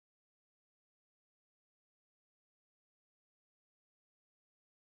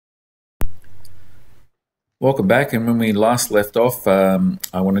Welcome back. And when we last left off, I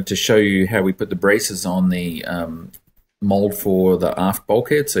wanted to show you how we put the braces on the mold for the aft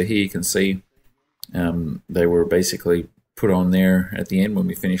bulkhead. So here you can see they were basically put on there at the end when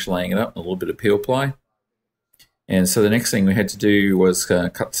we finished laying it up, a little bit of peel ply. And so the next thing we had to do was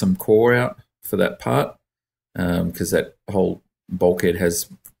cut some core out for that part, because that whole bulkhead has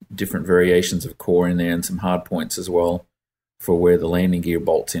different variations of core in there and some hard points as well for where the landing gear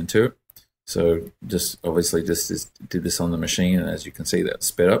bolts into it. So just obviously did this on the machine, and as you can see, that's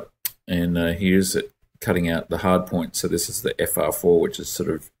sped up. And here's it cutting out the hard point. So this is the FR4, which is sort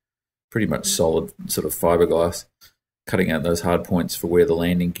of pretty much solid sort of fiberglass, cutting out those hard points for where the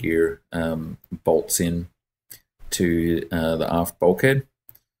landing gear bolts in to the aft bulkhead.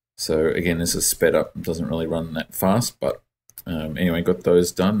 So again, this is sped up. It doesn't really run that fast, but anyway, got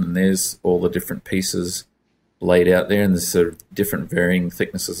those done. And there's all the different pieces laid out there, and there's sort of different varying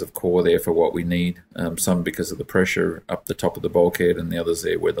thicknesses of core there for what we need. Some because of the pressure up the top of the bulkhead, and the others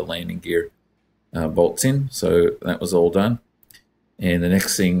there where the landing gear bolts in. So that was all done. And the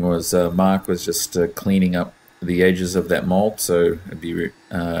next thing was Mark was just cleaning up the edges of that mold so it'd be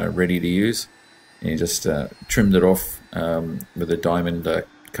ready to use. And he just trimmed it off with a diamond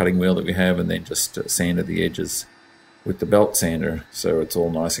cutting wheel that we have, and then just sanded the edges with the belt sander so it's all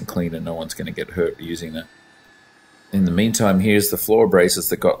nice and clean and no one's going to get hurt using that. In the meantime, here's the floor braces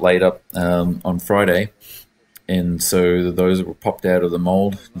that got laid up on Friday. And so those were popped out of the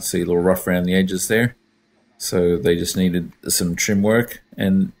mold. You can see a little rough around the edges there. So they just needed some trim work,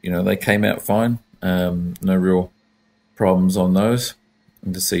 and they came out fine. No real problems on those.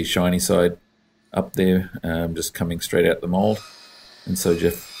 And to see shiny side up there, just coming straight out the mold. And so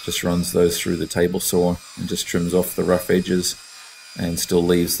Jeff just runs those through the table saw and just trims off the rough edges, and still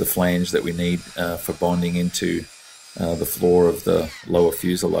leaves the flange that we need for bonding into the floor of the lower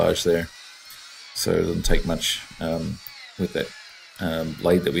fuselage there. So it doesn't take much with that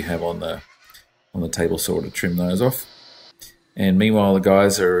blade that we have on the table saw to trim those off. And meanwhile, the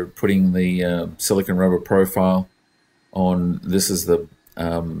guys are putting the silicone rubber profile on. This is the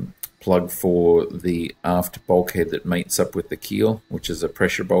plug for the aft bulkhead that mates up with the keel, which is a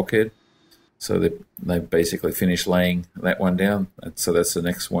pressure bulkhead. So they basically finished laying that one down. So that's the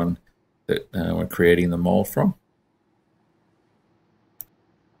next one that we're creating the mold from.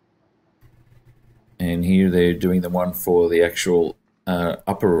 And here they're doing the one for the actual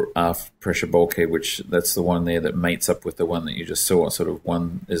upper aft pressure bulkhead, which that's the one there that mates up with the one that you just saw. Sort of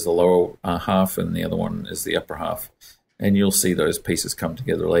one is the lower half and the other one is the upper half. And you'll see those pieces come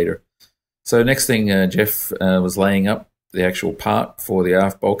together later. So next thing, Jeff was laying up the actual part for the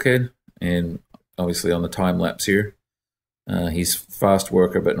aft bulkhead, and obviously on the time lapse here. He's fast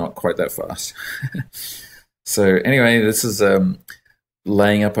worker, but not quite that fast. So anyway, this is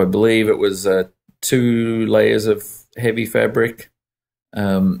laying up, I believe it was 2 layers of heavy fabric,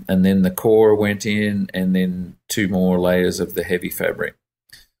 and then the core went in, and then 2 more layers of the heavy fabric.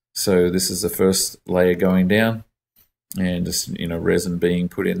 So this is the first layer going down, and just resin being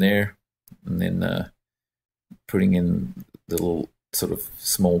put in there, and then putting in the little sort of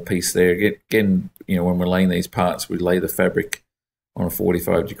small piece there. Again, when we're laying these parts, we lay the fabric on a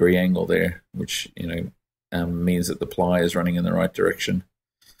 45-degree angle there, which means that the ply is running in the right direction.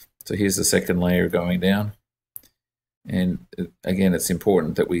 So here's the second layer going down. And again, it's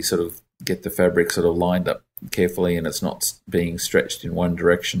important that we sort of get the fabric sort of lined up carefully, and it's not being stretched in one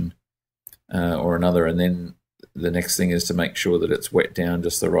direction or another. And then the next thing is to make sure that it's wet down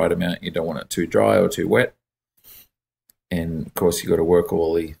just the right amount. You don't want it too dry or too wet. And of course, you've got to work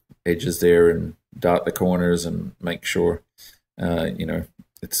all the edges there and dart the corners and make sure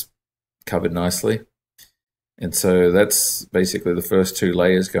it's covered nicely. And so that's basically the first 2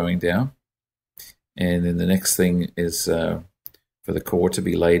 layers going down. And then the next thing is for the core to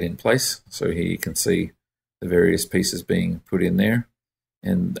be laid in place. So here you can see the various pieces being put in there,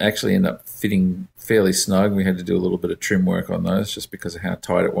 and actually end up fitting fairly snug. We had to do a little bit of trim work on those just because of how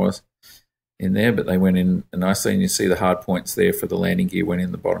tight it was in there, but they went in nicely. And you see the hard points there for the landing gear went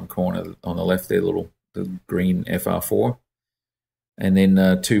in the bottom corner on the left there, the green FR4. And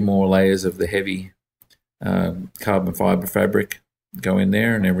then 2 more layers of the heavy carbon fiber fabric go in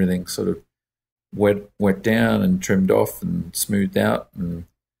there, and everything sort of wet down and trimmed off and smoothed out, and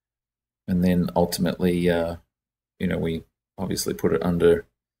then ultimately we obviously put it under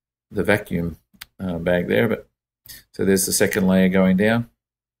the vacuum bag there. But so there's the second layer going down,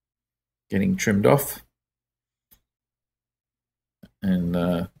 getting trimmed off.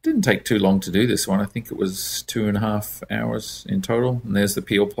 And didn't take too long to do this one. I think it was 2.5 hours in total. And there's the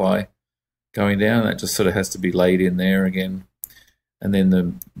peel ply going down. That just sort of has to be laid in there again. And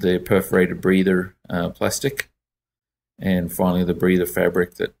then the perforated breather plastic, and finally the breather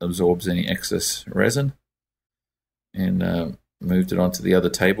fabric that absorbs any excess resin, and moved it onto the other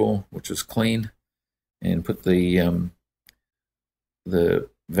table, which was clean, and put the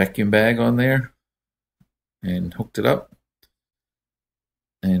vacuum bag on there and hooked it up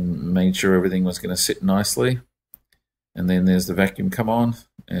and made sure everything was going to sit nicely. And then there's the vacuum come on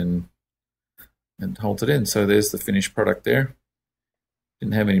and hold it in. So there's the finished product there.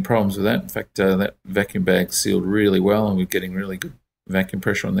 Didn't have any problems with that. In fact, that vacuum bag sealed really well, and we're getting really good vacuum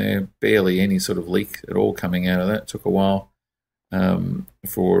pressure on there. Barely any sort of leak at all coming out of that. It took a while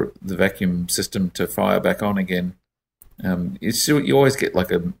for the vacuum system to fire back on again. You always get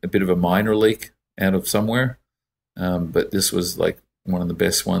like a bit of a minor leak out of somewhere, but this was like one of the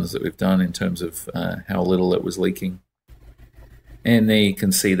best ones that we've done in terms of how little it was leaking. And there you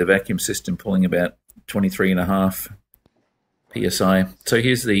can see the vacuum system pulling about 23.5 psi. So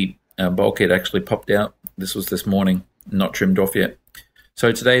here's the bulkhead actually popped out. This was this morning, not trimmed off yet.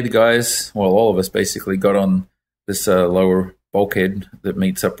 So today the guys, well, all of us basically got on this lower bulkhead that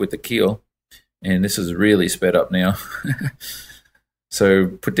meets up with the keel, and this is really sped up now. So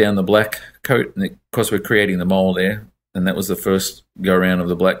put down the black coat, and of course we're creating the mold there, and that was the first go around of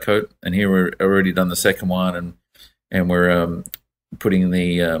the black coat. And here we're already done the second one, and we're putting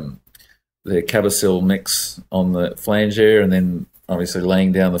the Cabasil mix on the flange there, and then obviously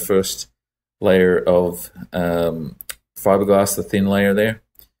laying down the first layer of fiberglass, the thin layer there,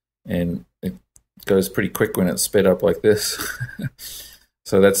 and it goes pretty quick when it's sped up like this.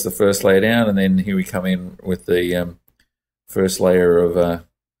 So that's the first layer down, and then here we come in with the first layer of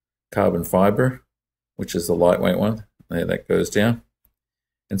carbon fiber, which is the lightweight one. There, that goes down.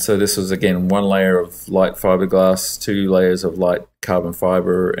 And so this was, again, one layer of light fiberglass, 2 layers of light carbon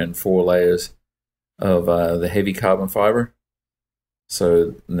fiber, and 4 layers of the heavy carbon fiber.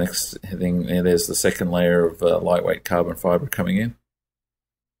 So next thing, there's the second layer of lightweight carbon fiber coming in.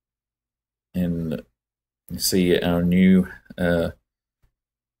 And you see our new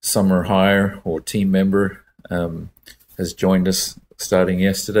summer hire or team member has joined us starting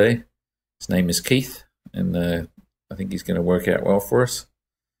yesterday. His name is Keith, and I think he's going to work out well for us.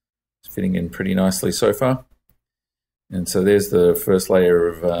 It's fitting in pretty nicely so far. And so there's the first layer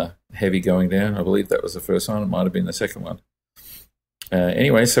of heavy going down. I believe that was the first one. It might have been the second one.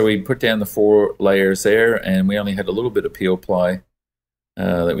 Anyway, so we put down the 4 layers there, and we only had a little bit of peel ply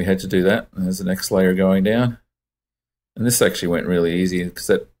that we had to do that. And there's the next layer going down. And this actually went really easy because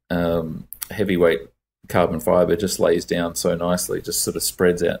that heavyweight carbon fiber just lays down so nicely. It just sort of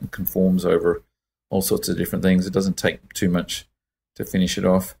spreads out and conforms over all sorts of different things. It doesn't take too much to finish it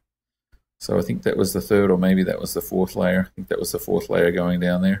off. So I think that was the 3rd, or maybe that was the 4th layer. I think that was the 4th layer going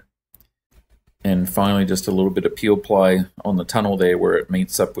down there. And finally, just a little bit of peel ply on the tunnel there where it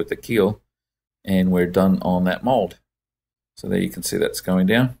meets up with the keel, and we're done on that mold. So there you can see that's going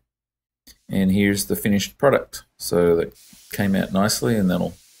down. And here's the finished product. So that came out nicely, and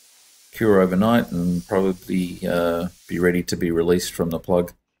that'll cure overnight and probably be ready to be released from the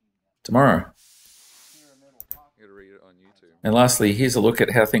plug tomorrow. And lastly, here's a look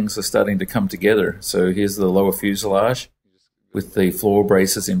at how things are starting to come together. So here's the lower fuselage with the floor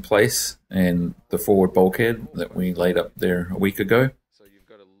braces in place and the forward bulkhead that we laid up there a week ago.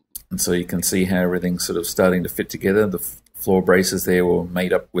 And so you can see how everything's sort of starting to fit together. The floor braces there were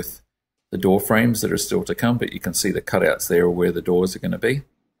made up with the door frames that are still to come, but you can see the cutouts there where the doors are going to be.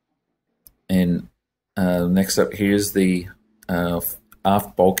 And next up, here's the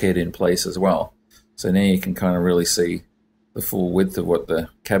aft bulkhead in place as well. So now you can kind of really see the full width of what the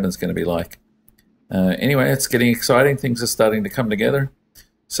cabin's going to be like. Anyway, it's getting exciting. Things are starting to come together.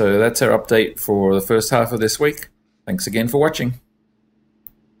 So that's our update for the first half of this week. Thanks again for watching.